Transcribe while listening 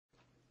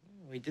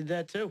We did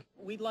that too.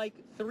 We'd like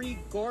 3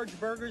 gorge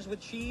burgers with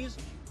cheese,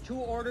 2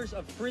 orders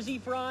of frizzy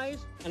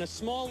fries, and a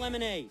small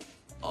lemonade.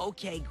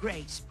 Okay,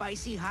 great.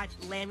 Spicy hot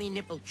lammy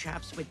nipple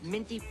chops with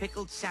minty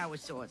pickled sour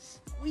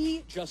sauce.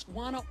 We just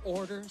want to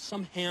order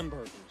some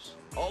hamburgers.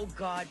 Oh,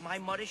 God, my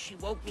mother, she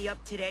woke me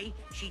up today.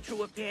 She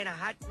threw a pan of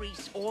hot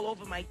grease all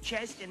over my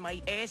chest and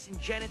my ass and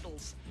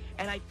genitals.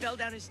 And I fell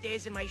down the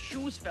stairs and my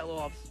shoes fell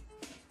off.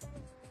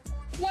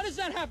 What does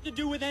that have to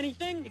do with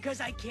anything?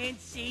 Because I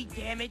can't see,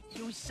 damn it,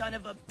 you son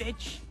of a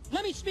bitch.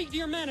 Let me speak to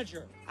your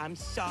manager. I'm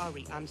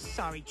sorry.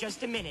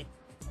 Just a minute.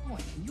 Boy,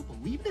 can you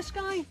believe this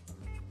guy?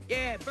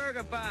 Yeah,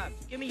 Burger Bob.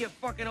 Give me your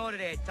fucking order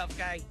there, tough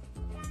guy.